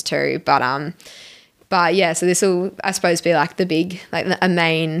friends too. But yeah, so this will, I suppose, be like the big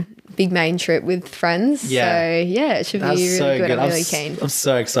main trip with friends. Yeah. So yeah, it should be really so good. I'm really keen. I'm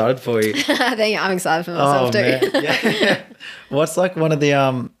so excited for you. Thank you. I'm excited for myself too. Man. Yeah. What's like one of the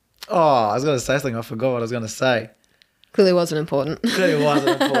I was going to say something. I forgot what I was going to say. Clearly wasn't important. Clearly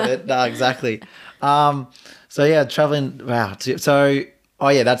wasn't important. No, exactly. So yeah, traveling. Wow. So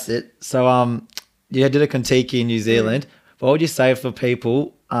that's it. So you did a Kentucky in New Zealand. What would you say for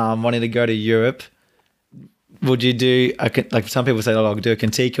people wanting to go to Europe? Would you do like some people say, I'll do a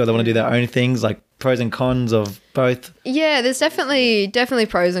Kentucky, or they want to do their own things, like pros and cons of both? Yeah, there's definitely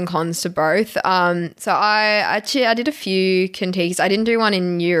pros and cons to both. So I did a few Kentuckys. I didn't do one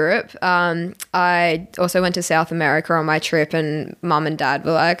in Europe. I also went to South America on my trip, and mum and dad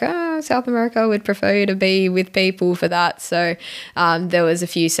were like, South America, would prefer you to be with people for that. So there was a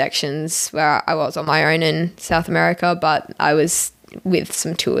few sections where I was on my own in South America, but I was with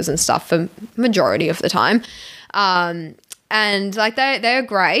some tours and stuff for majority of the time. And like they're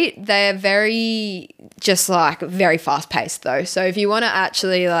great. They're very very fast paced though. So if you want to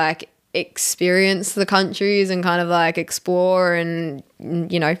actually like experience the countries and kind of like explore and,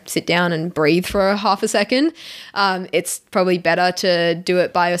 you know, sit down and breathe for a half a second, it's probably better to do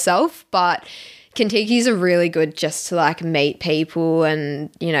it by yourself. But Kentucky's are really good just to like meet people, and,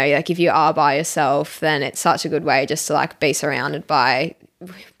 you know, like if you are by yourself, then it's such a good way just to like be surrounded by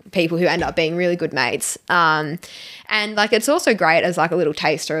people who end up being really good mates. And like it's also great as like a little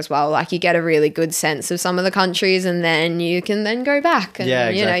taster as well. Like you get a really good sense of some of the countries, and then you can then go back. And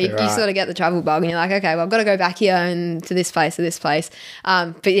you sort of get the travel bug, and you're like, okay, well, I've got to go back here and to this place, to this place.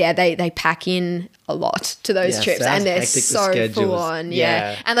 But yeah, they pack in a lot to those trips, and they're so full on.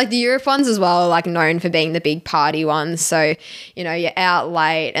 Yeah. And like the Europe ones as well are like known for being the big party ones. So, you're out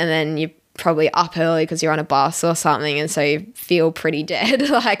late and then you're probably up early because you're on a bus or something, and so you feel pretty dead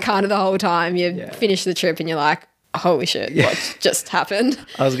like kind of the whole time. You finish the trip and you're like, holy shit, what just happened?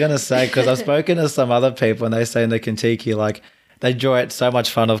 I was going to say, because I've spoken to some other people and they say in the Kentucky, like they enjoy it so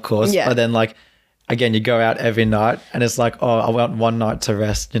much fun, of course, but then like, again, you go out every night and it's like, oh, I want one night to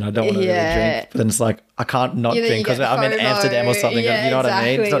rest, I don't want to really drink. But then it's like, I can't not drink because I'm in Amsterdam or something. Yeah, you know what I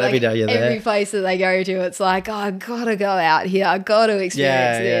mean? It's not like every day you're there. Every place that they go to, it's like, oh, I got to go out here. I got to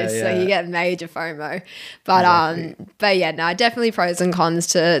experience this. So you get major FOMO. But, but yeah, no, definitely pros and cons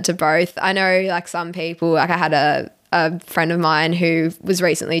to both. I know like some people, like I had a friend of mine who was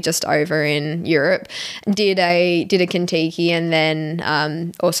recently just over in Europe, did a Kentucky, and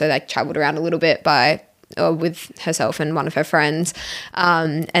then also like traveled around a little bit with herself and one of her friends,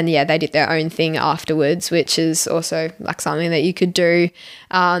 and yeah, they did their own thing afterwards, which is also like something that you could do.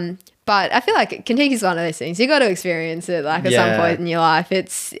 But I feel like Kentucky is one of those things you got to experience it like at some point in your life.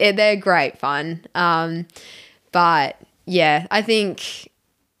 They're great fun. But yeah, I think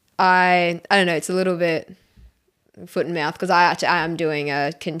I don't know. It's a little bit foot and mouth because I am doing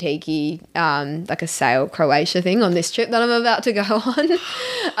a Kentucky like a sail Croatia thing on this trip that I'm about to go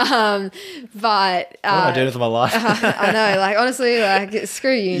on. But what am I doing with my life? I know, like honestly, like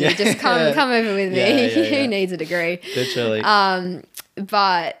screw uni, just come over with me. Who needs a degree? Literally.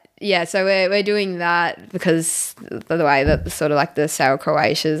 But yeah, so we're doing that because the way that sort of like the sail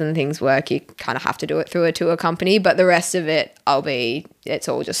Croatias and things work, you kind of have to do it through a tour company, but the rest of it it's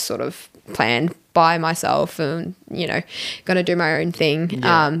all just sort of planned by myself and gonna do my own thing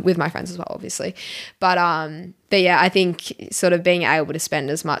with my friends as well, obviously. But yeah, I think sort of being able to spend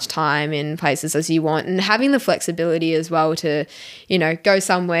as much time in places as you want and having the flexibility as well to go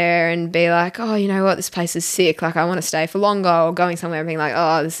somewhere and be like, oh, you know what, this place is sick, like I want to stay for longer, or going somewhere and being like,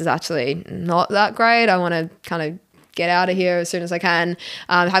 oh, this is actually not that great, I want to kind of get out of here as soon as I can.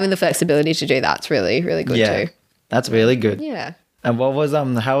 Having the flexibility to do that's really, really good too. That's really good. Yeah. And what was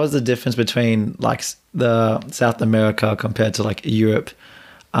how was the difference between like the South America compared to like Europe?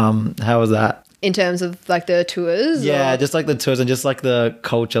 How was that? In terms of like the tours? Yeah, just like the tours and just like the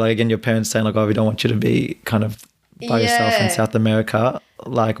culture. Like again, your parents saying like, oh, we don't want you to be kind of by yourself in South America.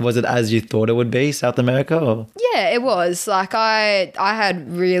 Like, was it as you thought it would be, South America? Or? Yeah, it was. Like I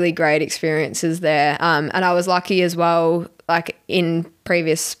had really great experiences there. And I was lucky as well, like in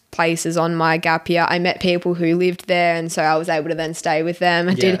previous places on my gap year, I met people who lived there, and so I was able to then stay with them.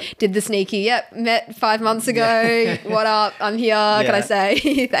 I did the sneaky, met 5 months ago, what up, I'm here, can I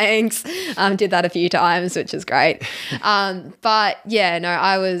say thanks? Did that a few times, which is great. But yeah, no,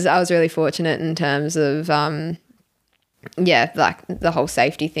 I was really fortunate in terms of like the whole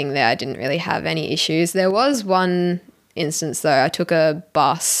safety thing there. I didn't really have any issues. There was one instance though, I took a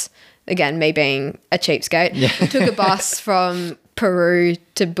bus, again, me being a cheapskate, took a bus from Peru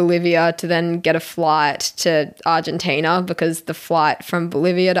to Bolivia to then get a flight to Argentina, because the flight from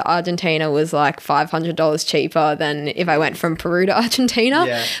Bolivia to Argentina was like $500 cheaper than if I went from Peru to Argentina.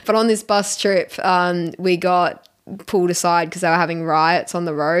 Yeah. But on this bus trip, we got pulled aside because they were having riots on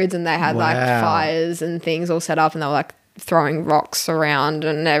the roads, and they had like fires and things all set up, and they were like throwing rocks around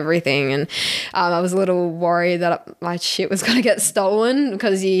and everything, and I was a little worried that my shit was going to get stolen,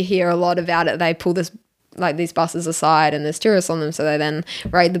 because you hear a lot about it. They pull these buses aside and there's tourists on them, so they then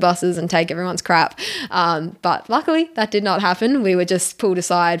raid the buses and take everyone's crap. But luckily that did not happen. We were just pulled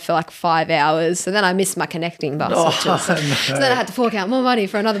aside for like 5 hours, so then I missed my connecting bus. So then I had to fork out more money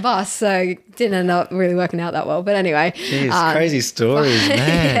for another bus, so it didn't end up really working out that well. But anyway. Jeez, crazy stories,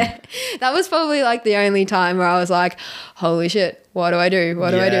 man. That was probably like the only time where I was like, holy shit, what do I do?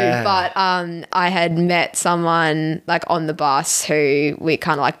 What do I do? But I had met someone like on the bus who we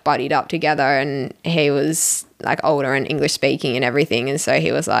kind of like buddied up together, and he was like older and English speaking and everything, and so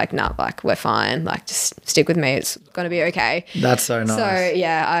he was like, nah, like we're fine, like just stick with me, it's gonna be okay. That's so nice. So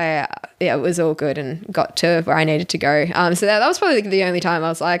yeah, it was all good and got to where I needed to go. So that was probably the only time I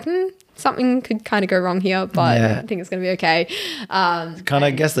was like, something could kind of go wrong here, but I think it's going to be okay. Kind of, I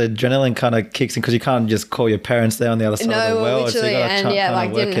guess the adrenaline kind of kicks in because you can't just call your parents there on the other side of the world. Literally, so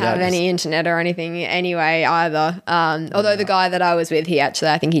and didn't have any internet or anything anyway either. Although the guy that I was with, he actually,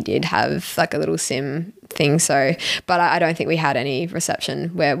 I think he did have like a little SIM thing. So, but I don't think we had any reception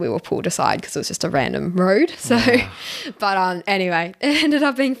where we were pulled aside because it was just a random road. So, but anyway, it ended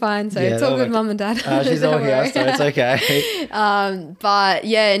up being fine. So it's all good, Mum and Dad. She's all here, so it's okay. But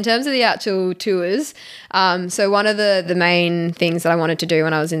yeah, in terms of the actual tours, so one of the main things that I wanted to do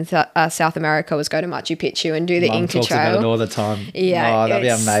when I was in South America was go to Machu Picchu and do the Inca talks Trail. about it all the time. Yeah, that'd be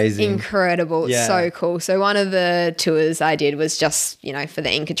amazing. Incredible. Yeah. So cool. So one of the tours I did was just, for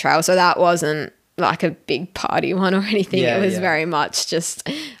the Inca Trail. So that wasn't like a big party one or anything. Yeah, it was very much just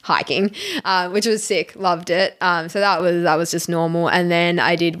hiking, which was sick. Loved it. So that was just normal. And then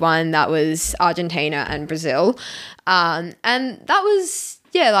I did one that was Argentina and Brazil. And that was,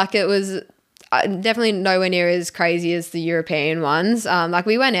 it was definitely nowhere near as crazy as the European ones. Like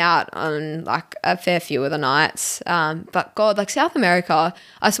we went out on like a fair few of the nights. But God, like South America,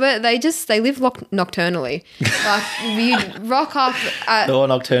 I swear they live nocturnally. Like you rock up at all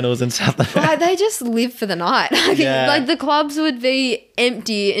nocturnals in South America. Like they just live for the night. Like the clubs would be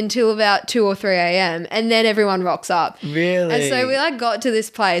empty until about 2 or 3 a.m. and then everyone rocks up. Really? And so we like got to this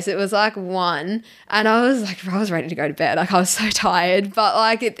place. It was like 1 and I was ready to go to bed. Like I was so tired, but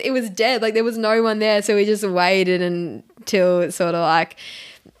like it was dead. Like there was no one there. So we just waited until it sort of like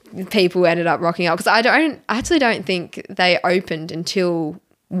people ended up rocking up. Because I actually don't think they opened until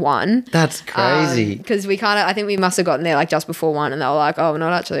 1. That's crazy. Because I think we must have gotten there like just before 1 and they were like, oh, we're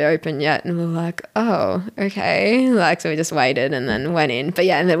not actually open yet. And we were like, oh, okay. Like, so we just waited and then went in. But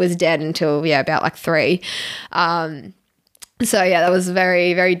yeah, and it was dead until, about like 3. So yeah, that was a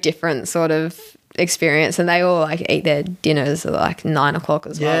very, very different sort of experience. And they all like eat their dinners at like 9 o'clock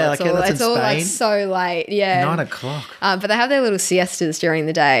as well. Yeah, it's all like so late. Yeah. 9 o'clock. But they have their little siestas during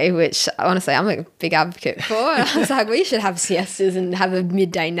the day, which honestly I'm a big advocate for. And I was like, we should have siestas and have a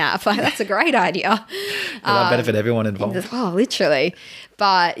midday nap. Like that's a great idea. That'll benefit everyone involved. Oh, literally.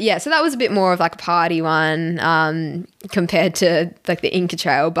 But yeah, so that was a bit more of like a party one compared to like the Inca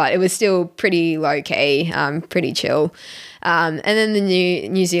Trail, but it was still pretty low key, pretty chill. And then the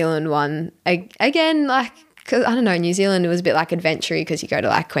New Zealand one, again, like, cause I don't know, New Zealand, it was a bit like adventure-y because you go to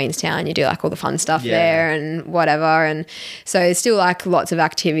like Queenstown, you do like all the fun stuff there and whatever. And so it's still like lots of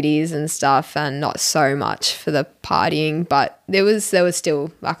activities and stuff and not so much for the partying, but there was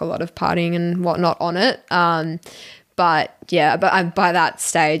still like a lot of partying and whatnot on it. But yeah, by that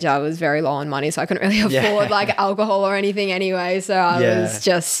stage I was very low on money, so I couldn't really afford like alcohol or anything anyway. So I was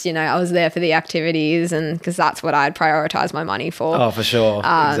just, I was there for the activities and because that's what I'd prioritize my money for. Oh, for sure.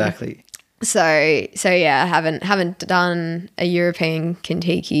 Exactly. So yeah, haven't done a European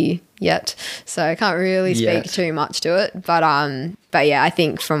Kentucky yet, so I can't really speak too much to it. But yeah, I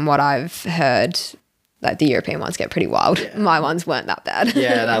think from what I've heard, like the European ones get pretty wild. Yeah. My ones weren't that bad.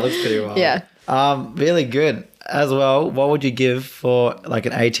 Yeah, that looks pretty wild. Yeah. Really good. As well, what would you give for like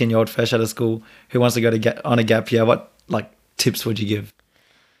an 18-year-old fresh out of school who wants to go on a gap year? What like tips would you give?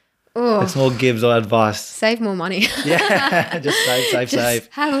 Oh, like small gives or advice? Save more money. Yeah, just save.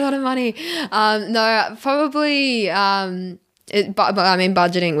 Have a lot of money. No, probably. But I mean,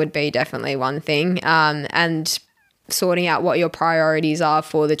 budgeting would be definitely one thing. And sorting out what your priorities are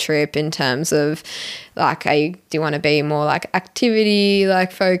for the trip in terms of like, do you want to be more like activity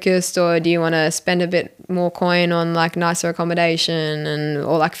like focused, or do you want to spend a bit more coin on like nicer accommodation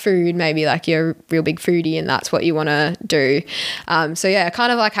or like food, maybe like you're a real big foodie and that's what you want to do. So yeah,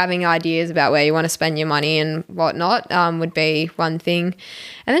 kind of like having ideas about where you want to spend your money and whatnot would be one thing.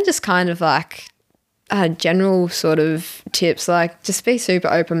 And then just kind of like general sort of tips, like just be super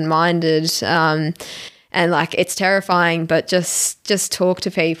open-minded. And like it's terrifying, but just talk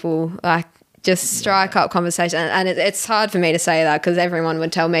to people, like just strike up conversation. And it's hard for me to say that because everyone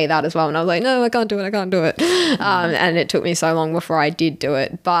would tell me that as well. And I was like, no, I can't do it. And it took me so long before I did do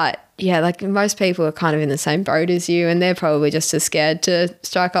it. But yeah, like most people are kind of in the same boat as you and they're probably just as scared to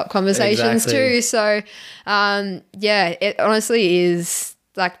strike up conversations too. So yeah, it honestly is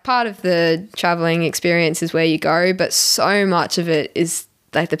like part of the traveling experience is where you go, but so much of it is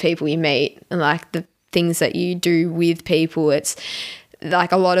like the people you meet and like the things that you do with people. It's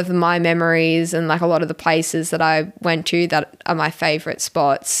like a lot of my memories and like a lot of the places that I went to that are my favorite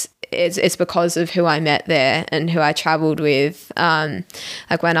spots. It's because of who I met there and who I traveled with.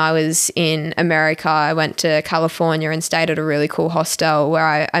 Like when I was in America, I went to California and stayed at a really cool hostel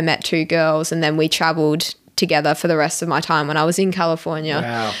where I met 2 girls and then we traveled together for the rest of my time when I was in California.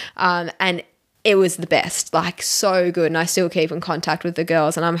 Wow. And it was the best, like so good. And I still keep in contact with the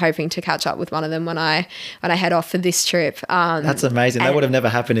girls and I'm hoping to catch up with one of them when I head off for this trip. That's amazing. That would have never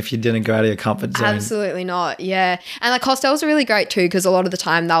happened if you didn't go out of your comfort zone. Absolutely not. Yeah. And like hostels are really great too because a lot of the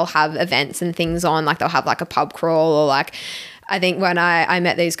time they'll have events and things on, like they'll have like a pub crawl or like I think when I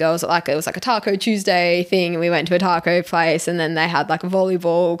met these girls, like it was like a Taco Tuesday thing, and we went to a taco place, and then they had like a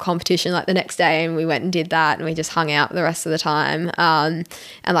volleyball competition like the next day, and we went and did that, and we just hung out the rest of the time, and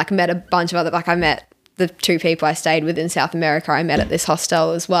like met a bunch of other, like I met the 2 people I stayed with in South America, I met at this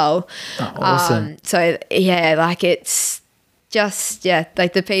hostel as well. Oh, awesome. So yeah, like it's just, yeah,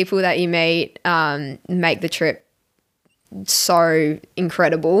 like the people that you meet make the trip so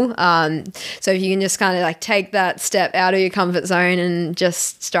incredible. So if you can just kind of like take that step out of your comfort zone and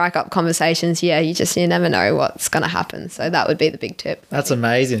just strike up conversations, you never know what's going to happen. So that would be the big tip. That's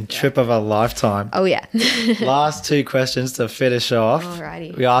amazing. Trip of a lifetime. Oh yeah. Last 2 questions to finish off.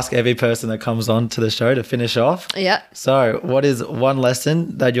 Alrighty. We ask every person that comes on to the show to finish off. Yeah. So what is one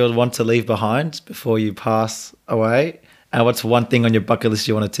lesson that you'll want to leave behind before you pass away? And what's one thing on your bucket list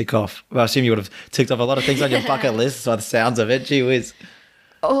you want to tick off? Well, I assume you would have ticked off a lot of things on your bucket list by the sounds of it. Gee whiz.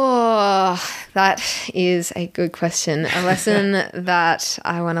 Oh, that is a good question. A lesson that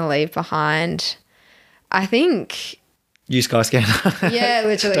I want to leave behind. I think... Use Skyscanner. Yeah,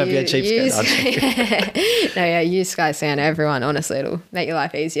 literally. Don't be a cheapskate. No, yeah, use Skyscanner, everyone. Honestly, it'll make your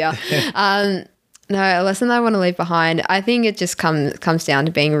life easier. No, a lesson that I want to leave behind, I think it just comes down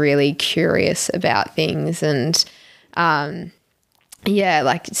to being really curious about things and...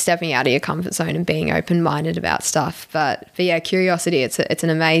 like stepping out of your comfort zone and being open-minded about stuff. But yeah, curiosity, it's an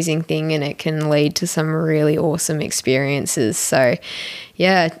amazing thing, and it can lead to some really awesome experiences. So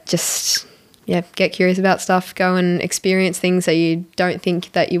yeah, just get curious about stuff, go and experience things that you don't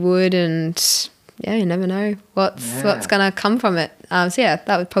think that you would, and yeah, you never know what's going to come from it. So yeah,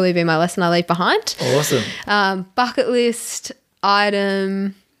 that would probably be my lesson I leave behind. Awesome. Bucket list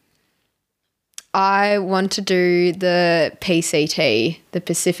item, I want to do the PCT, the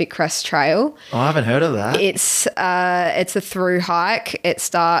Pacific Crest Trail. Oh, I haven't heard of that. It's a through hike. It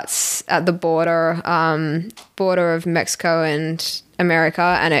starts at the border of Mexico and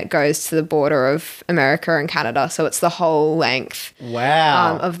America, and it goes to the border of America and Canada. So it's the whole length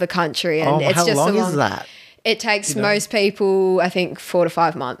of the country. And it's how just long is that? It takes most people, I think, 4 to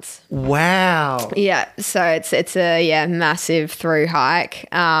 5 months. Wow. Yeah, so it's a massive through hike,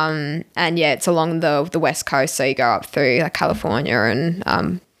 and yeah, it's along the west coast. So you go up through like California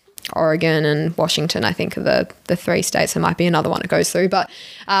and Oregon and Washington. I think are the 3 states. There might be another one it goes through, but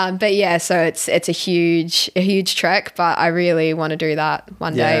yeah, so it's a huge trek. But I really want to do that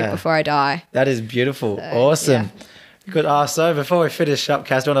one day before I die. That is beautiful. So, awesome. Yeah. Good. So before we finish up,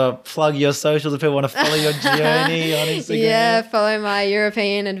 Cass, do you want to plug your socials if people want to follow your journey on Instagram? Yeah, follow my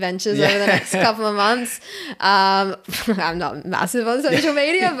European adventures over the next couple of months. I'm not massive on social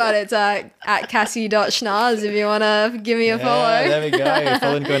media, but it's at Cassie.Schnars if you want to give me a follow. There we go. You're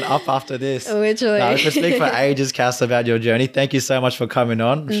following going up after this. Literally. No, we could speak for ages, Cass, about your journey. Thank you so much for coming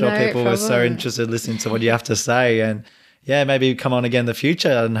on. I'm sure people were so interested listening to what you have to say, and yeah, maybe come on again in the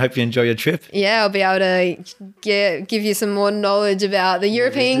future, and hope you enjoy your trip. Yeah, I'll be able to give you some more knowledge about the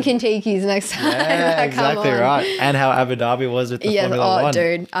European Kentuckys next time. Yeah, exactly right. And how Abu Dhabi was with the Formula 1.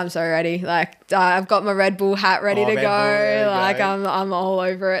 Dude, I'm so ready. Like, I've got my Red Bull hat ready to go. Like, I'm all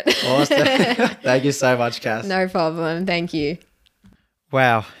over it. Awesome. Thank you so much, Cass. No problem. Thank you.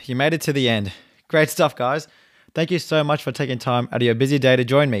 Wow, you made it to the end. Great stuff, guys. Thank you so much for taking time out of your busy day to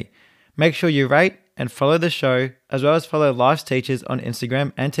join me. Make sure you rate and follow the show, as well as follow Life's Teachers on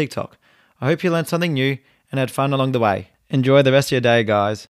Instagram and TikTok. I hope you learned something new and had fun along the way. Enjoy the rest of your day, guys.